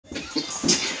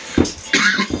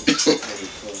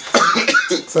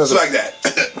It's like that.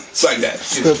 It's like that.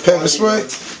 Still pepper spray?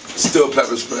 Still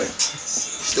pepper spray.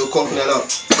 Still coughing that up.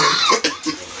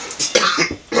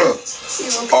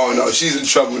 Oh no, she's in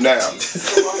trouble now.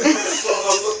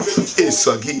 Hey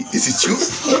Swaggy, is it you?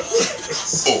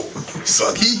 Oh,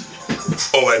 Swaggy?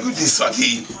 Oh my goodness,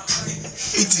 Swaggy.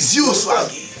 It is you,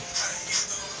 Swaggy.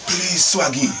 Please,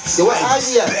 Swaggy. Yo, what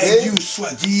idea, beg you,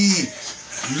 Swaggy.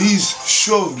 Please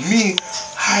show me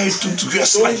how to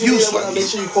dress like you, Swaggy. Make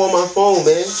sure you call my phone,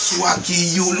 man.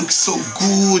 Swaggy, you look so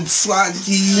good,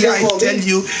 Swaggy. I tell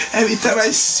you, every time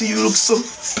I see you, look so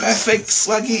perfect,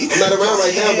 Swaggy. I'm not around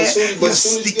right now, but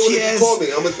soon as you get call me.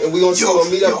 We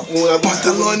gonna meet up when I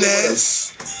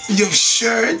pantalones, your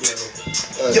shirt,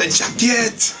 your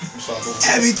jacket,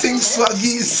 everything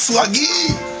Swaggy is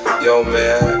Swaggy. Yo,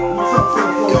 man.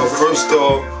 Yo, first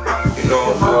off, you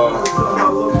know,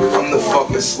 I'm the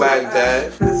fucking Swag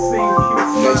Dad.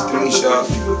 Nice to meet y'all.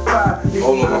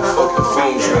 Hold on, my fucking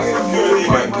phone's ringing. It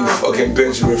might be fucking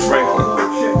Benjamin Franklin.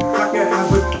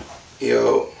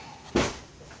 Yo.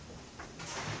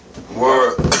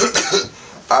 Word.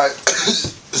 I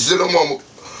sit on mama.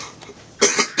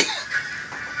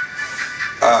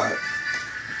 Alright.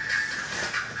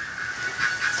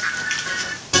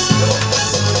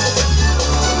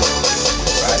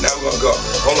 Alright, now we're gonna go.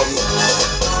 Hold on.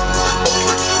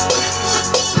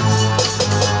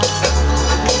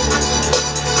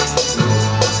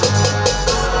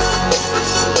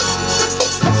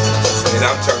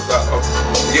 I'm turned up. I'm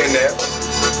getting there.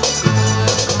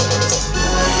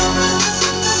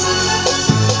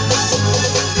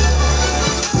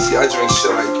 See, I drink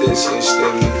shit like this, you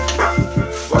understand me?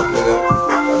 Fucking it up.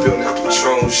 I be on that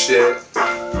Patron shit.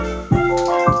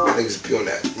 My niggas be on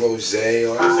that Rosé,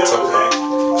 all that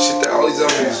shit that all these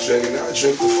other niggas drinking. I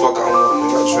drink the fuck I want,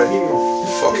 man. I drink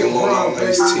fucking Long Island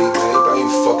iced tea, man. Anybody who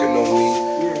fucking know me,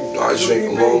 I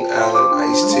drink Long Island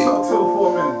iced tea.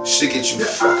 Shit get you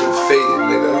fucking faded,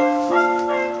 nigga.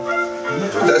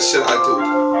 But that shit I do.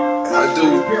 I do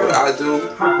what I do.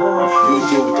 You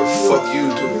do what the fuck you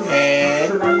do.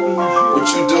 And what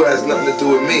you do has nothing to do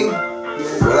with me.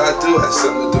 What I do has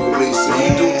something to do with me. So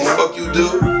you do what the fuck you do,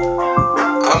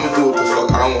 I'ma do what the fuck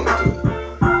I wanna do.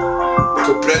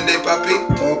 Comprende, papi?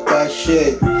 Talk that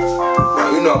shit.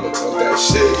 Now, you know I'ma talk that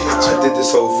shit. I did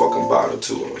this whole fucking bottle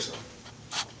too on myself.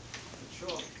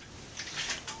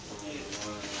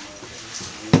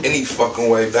 Any fucking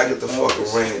way, back at the fucking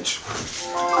ranch.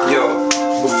 Yo,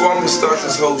 before I'm gonna start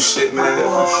this whole shit, man,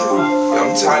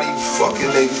 I'm tired of you fucking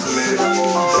niggas, man.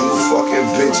 You fucking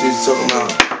bitches talking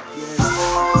about,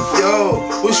 yo,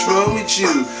 what's wrong with you?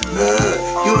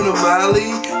 You on a Molly?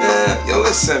 Yo,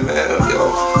 listen, man, yo,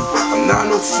 I'm not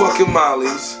no fucking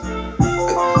Mollies.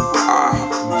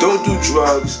 I don't do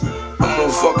drugs. I'm on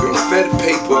fucking Fed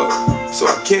paper, so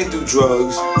I can't do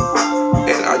drugs.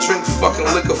 And I drink fucking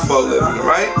liquor for a living,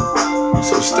 alright?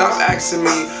 So stop asking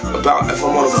me about if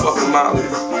I'm on a fucking Molly.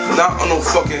 I'm not on no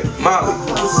fucking Molly.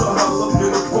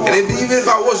 And even if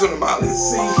I was on a Molly,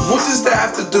 what does that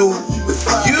have to do with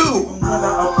you?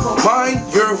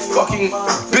 Mind your fucking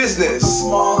business.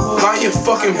 Mind your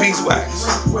fucking beeswax.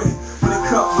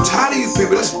 I'm tired of you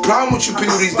people. That's the problem with you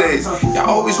people these days. Y'all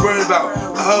always worrying about,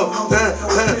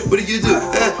 what do you do?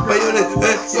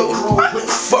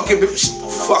 Fucking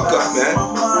fuck up, man.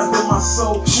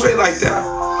 Straight like that.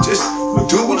 Just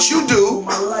do what you do.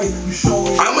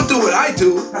 I'ma do what I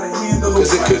do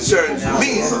because it concerns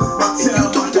me. And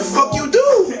you do what the fuck you do.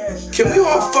 Can we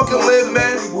all fucking live,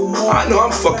 man? I know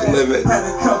I'm fucking living.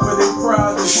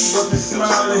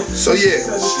 So yeah,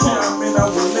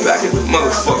 back at the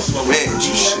motherfucking ranch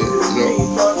and shit, you know.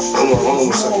 Hold on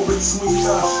a second.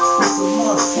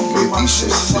 Get these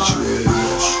shit situated.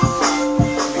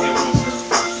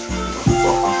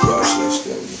 Fucking brush and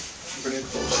stuff. Bring it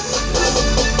closer.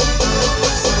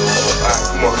 Alright,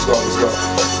 come on, let's go.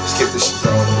 Let's get this shit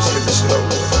done. Let's get this shit over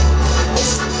with.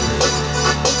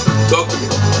 Talk to me.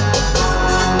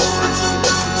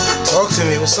 Talk to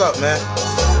me. What's up, man?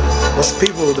 What's the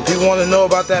people want to know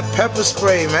about that pepper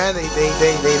spray, man?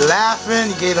 They laughing.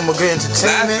 You gave them a good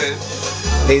entertainment. Laughing?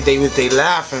 They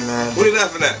laughing, man. What are you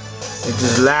laughing at? They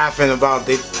just laughing about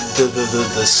the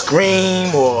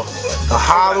scream or the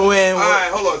hollering.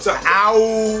 Alright, hold on. Ow.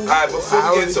 Alright, before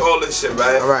we get into all this shit,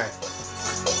 right? Alright.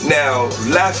 Now,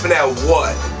 laughing at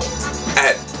what?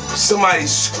 At somebody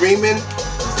screaming?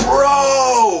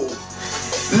 Bro!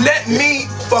 Let me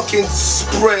fucking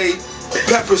spray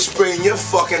pepper spray in your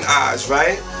fucking eyes,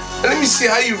 right? And let me see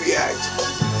how you react.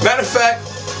 Matter of fact,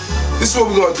 this is what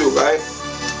we're gonna do, right?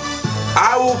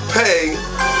 I will pay,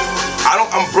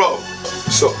 I'm broke,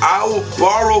 so I will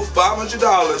borrow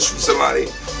 $500 from somebody.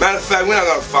 Matter of fact, we're not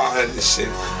gonna 500 this shit.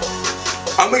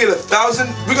 I'm gonna get 1,000.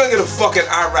 We're gonna get a fucking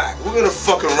Iraq. We're gonna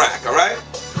fucking rack, alright?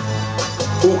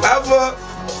 Whoever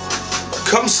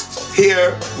comes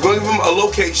here, we're gonna give them a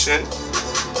location,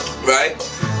 right?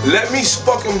 Let me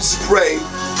fucking spray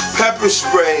pepper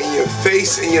spray in your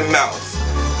face and your mouth.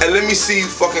 And let me see you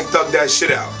fucking thug that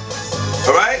shit out.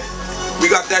 Alright? We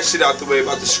got that shit out the way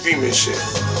about the screaming shit.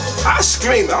 I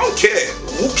scream, I don't care.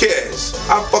 Who cares?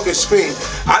 I fucking scream.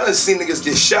 I done seen niggas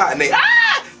get shot and they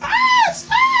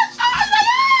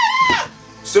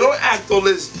So don't act all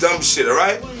this dumb shit,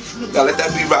 alright? Now let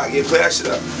that be right. Yeah, play that shit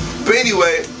up. But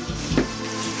anyway,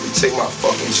 take my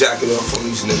fucking jacket off from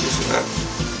these niggas, man.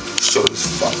 Show this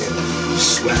fucking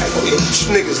swag. What you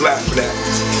niggas laughing at?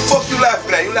 Fuck you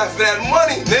laughing at? You laughing at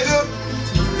money, nigga.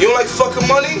 You don't like fucking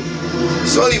money?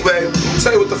 So anyway, let me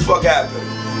tell you what the fuck happened.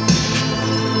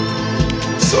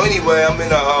 So anyway, I'm in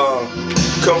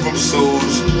come from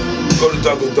Sue's, go to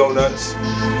Dunkin' Donuts,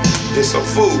 get some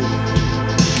food.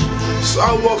 So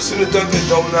I walks into Dunkin'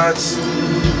 Donuts,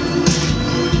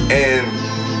 and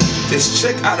this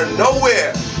chick out of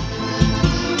nowhere,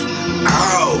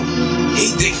 oh, he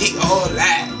think he all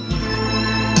that.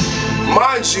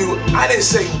 Mind you, I didn't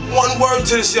say one word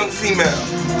to this young female.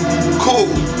 Cool.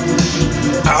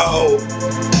 Oh,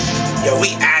 yo,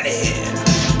 we out of here.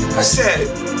 I said,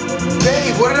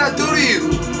 babe, what did I do to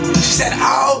you? She said,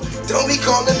 oh, don't be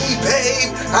calling me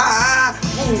babe.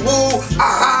 Woo woo,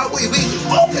 wee,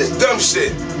 all this dumb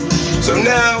shit. So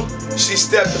now, she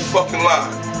stepped the fucking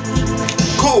line.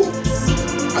 Cool.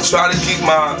 I tried to keep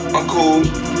my uncle,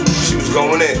 she was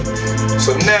going in.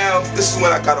 So now, this is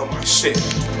when I got on my shit.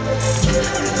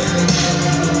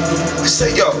 I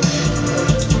say, yo,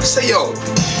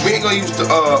 we ain't gonna use the,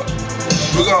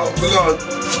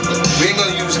 we ain't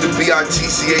gonna use the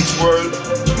B-I-T-C-H word,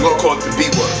 we're gonna call it the B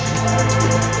word.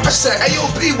 I said, hey yo,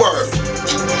 B word,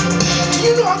 do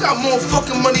you know I got more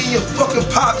fucking money than your fucking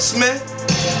pops, man?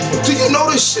 Do you know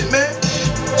this shit, man?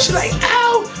 She like,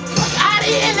 ow, fuck out of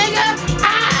here, nigga,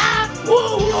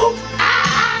 woo, woo,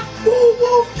 woo,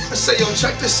 woo. I say, yo,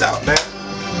 check this out, man.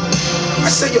 I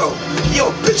say, yo,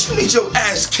 bitch, you need your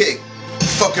ass kicked,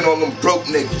 fucking on them broke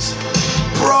niggas.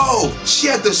 Bro, she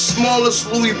had the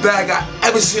smallest Louis bag I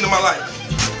ever seen in my life.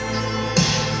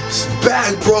 This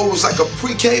bag, bro, was like a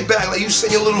pre-K bag, like you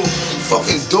send your little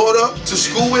fucking daughter to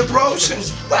school with, bro. She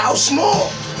was wow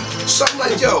small. So I'm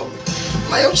like, yo,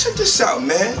 check this out,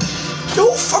 man. Yo,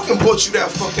 who fucking bought you that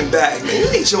fucking bag, man?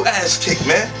 You need your ass kicked,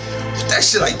 man. That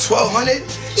shit like 1,200?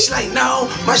 She like, no,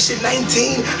 my shit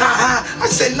 19. I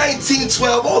said 19,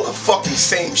 12, all the fucking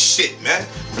same shit, man.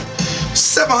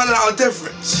 $700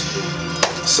 difference.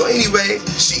 So anyway,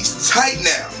 she's tight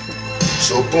now.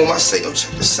 So boom, I say, yo,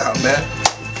 check this out, man.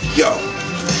 Yo,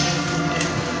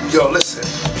 listen.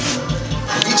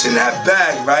 Reach in that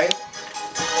bag, right?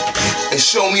 And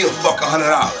show me a fucking $100.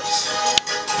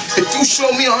 If you show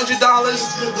me $100,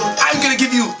 I'm gonna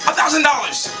give you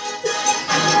 $1,000.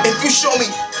 If you show me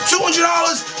 $200,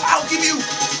 I'll give you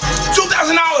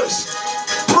 $2,000.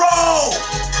 Bro,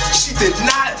 she did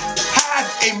not have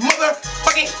a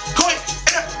motherfucking coin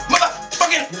in her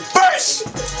motherfucking purse.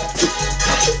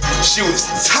 She was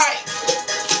tight.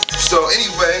 So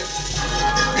anyway,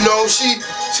 you know, she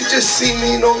just seen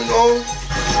me, you know what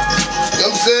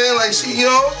I'm saying? Like she, I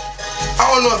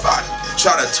don't know if I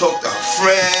try to talk to her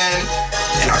friend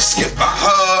and I skip by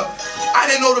her. I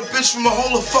didn't know the bitch from a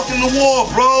hole of fucking the wall,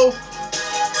 bro.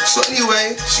 So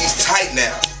anyway, she's tight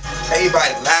now.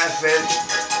 Everybody laughing.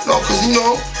 Cause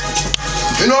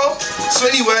So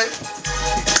anyway,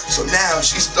 so now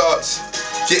she starts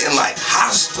getting like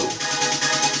hostile.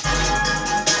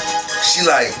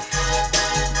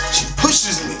 She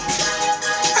pushes me.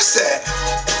 I said,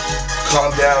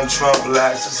 calm down, Trump,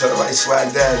 relax. I said, alright,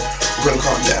 swag dad, we're gonna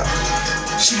calm down.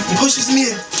 She pushes me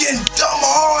again dumb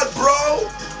hard, bro.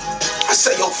 I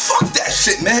said, yo, fuck that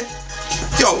shit, man.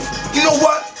 Yo, you know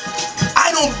what?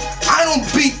 I don't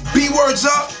beat B-words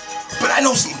up, but I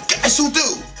know some guys who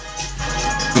do.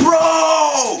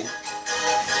 Bro!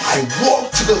 I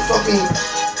walked to the fucking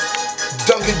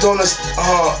Dunkin' Donuts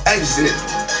exit.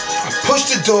 I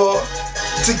pushed the door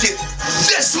to get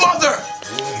this mother.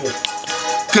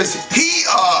 Cause he,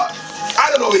 I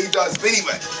don't know what he does, but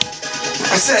anyway.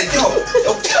 I said, yo,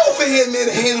 get over here, man,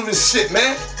 and handle this shit,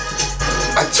 man.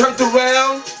 I turned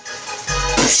around.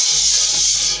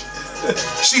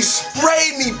 She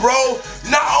sprayed me, bro.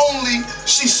 Not only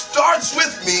she starts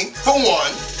with me for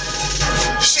one,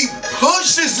 she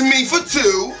pushes me for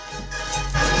two,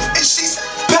 and she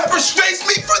pepper sprays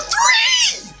me for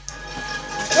three.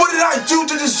 What did I do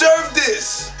to deserve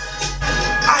this?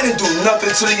 I didn't do nothing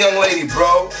to the young lady,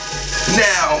 bro.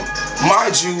 Now,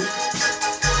 mind you,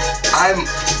 I'm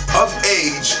of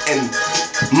age and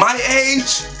my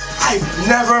age, I've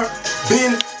never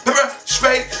been pepper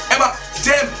sprayed in my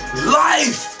damn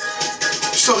life.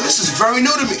 So this is very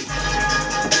new to me.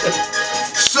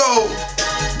 So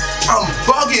I'm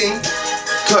bugging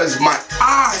because my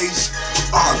eyes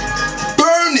are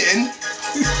burning,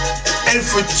 and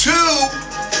for two,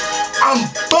 I'm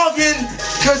bugging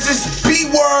because this B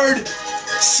word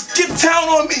skipped town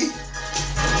on me.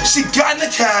 She got in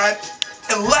the cab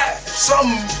and left. So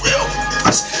I'm real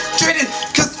frustrated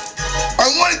because I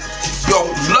wanted,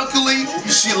 luckily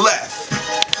she left.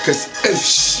 Because if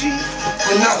she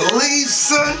would not leave,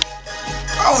 son,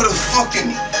 I would have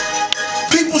fucking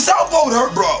people's elbowed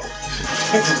her, bro.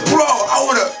 Bro, I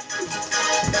would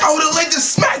have laid the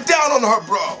smack down on her,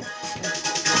 bro.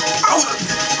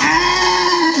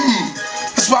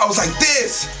 That's why I was like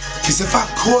this. Cause if I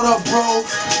caught her, bro,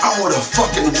 I would have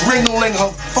fucking ring-a-ling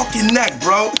her fucking neck,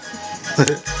 bro.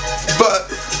 But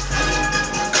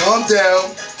calm down.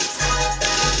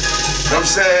 You know what I'm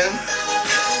saying?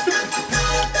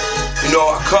 You know,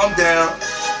 I calmed down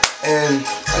and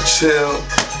I chilled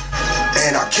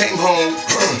and I came home.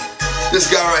 This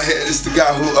guy right here, this is the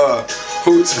guy who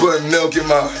was putting milk in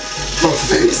my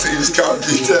face. He was calming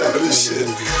me down and shit.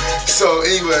 So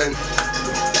anyway,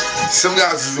 some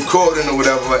guys was recording or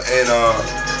whatever, and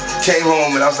came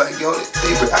home and I was like, yo,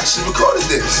 they actually recorded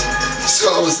this.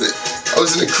 So I was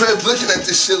in the crib looking at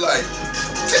this shit like,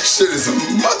 this shit is a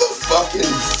motherfucking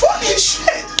funny as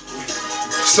shit.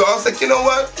 So I was like, you know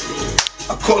what?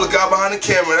 I called the guy behind the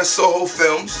camera, that's Soho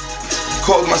Films.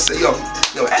 Called him, I said, yo,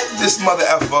 edit this mother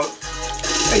effer.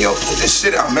 Hey, yo, put this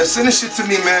shit out, man. Send this shit to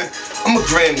me, man. I'ma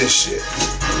gram this shit.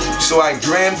 So I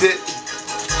grammed it,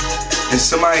 and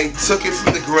somebody took it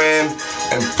from the gram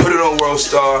and put it on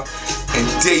Worldstar, and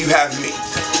there you have me.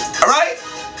 Alright?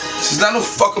 This is not no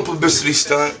fucking publicity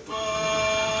stunt. You know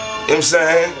what I'm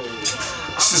saying?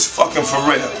 This is fucking for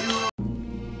real.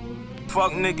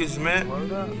 Fuck niggas, man.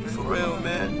 For real,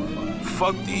 man.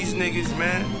 Fuck these niggas,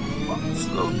 man. These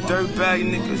little dirtbag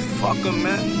niggas. Fuck them,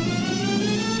 man.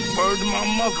 Word to my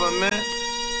mother, man.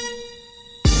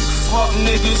 Fuck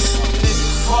niggas.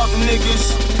 Fuck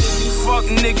niggas. Fuck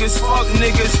niggas. Fuck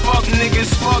niggas. Fuck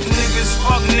niggas. Fuck niggas.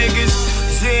 Fuck niggas.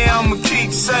 Yeah, I'ma keep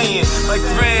saying, like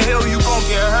Red Hill, you gon'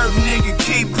 get hurt, nigga,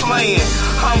 keep playing.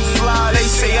 I'm fly, they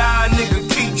say, nigga,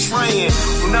 keep traying.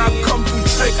 When I come through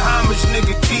trick homage,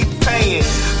 nigga, keep paying.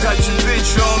 Got your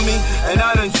bitch on me, and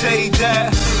I done jade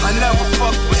that. I never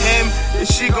fuck with him, and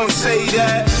she gon' say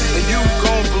that, and you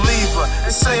gon' believe her,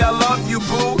 and say I love you,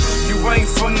 boo. You ain't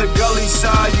from the gully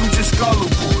side, you just gullible.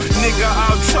 Nigga,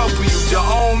 I'll trouble you, your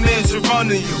own man's a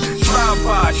running you.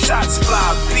 Drive-by, shots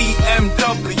fly,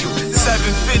 BMW.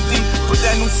 750, put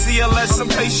that new CLS, I'm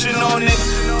patient on it.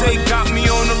 They got me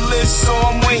on the list, so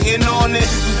I'm waiting on it.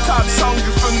 You cops hungry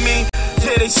for me,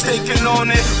 yeah, they staking on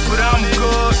it. But I'm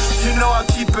good, you know I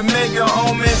keep it mega,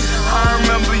 homie. I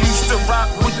remember you used to rock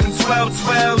with them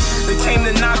 12-12s. They came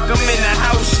to knock them in the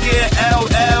house, yeah,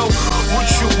 LL. What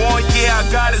you want, yeah, I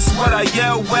got it's what I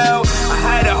yell well. I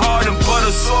had it hard and butter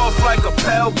soft like a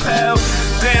pal.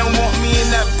 They don't want me in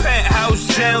that penthouse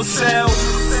jail cell.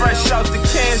 Fresh out the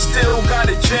can, still got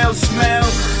a jail smell.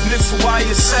 Mix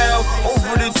YSL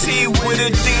over the T with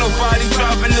it. Think nobody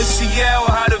driving the CL,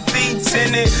 how the beats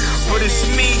in it. But it's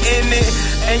me in it,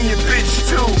 and your bitch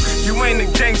too. You ain't a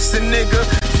gangster, nigga,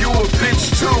 you a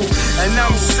bitch too. And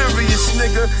I'm serious,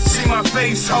 nigga, see my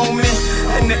face, homie.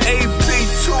 And the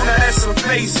AP2, now that's a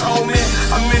face, homie.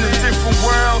 I'm in a different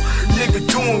world, nigga,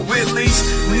 doing Whitleys.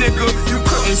 Nigga, you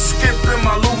couldn't skip in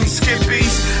my Louis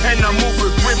Skippies. And I move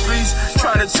with Ripley's,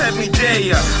 try to tell me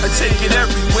there, I take it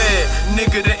everywhere.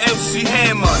 Nigga, the MC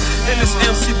Hammer, and this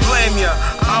MC blame ya.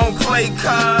 I don't play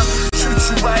calm, shoot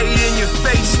you right in your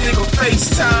face, nigga,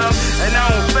 FaceTime. And I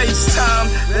don't FaceTime,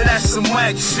 then that's some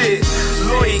whack shit.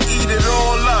 Lawyer eat it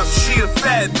all up, she a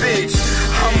fat bitch.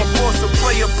 I'm a boss to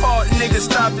play a part, nigga,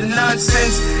 stop the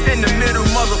nonsense. In the middle,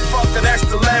 motherfucker, that's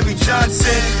the Larry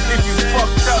Johnson. If you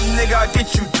fucked up, nigga, I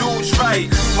get you dudes right.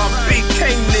 My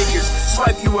BK niggas,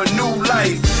 swipe you a new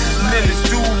life. Niggas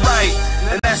do right,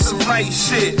 and that's some right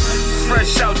shit.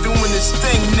 Fresh out doing this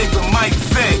thing, nigga, Mike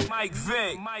Vick.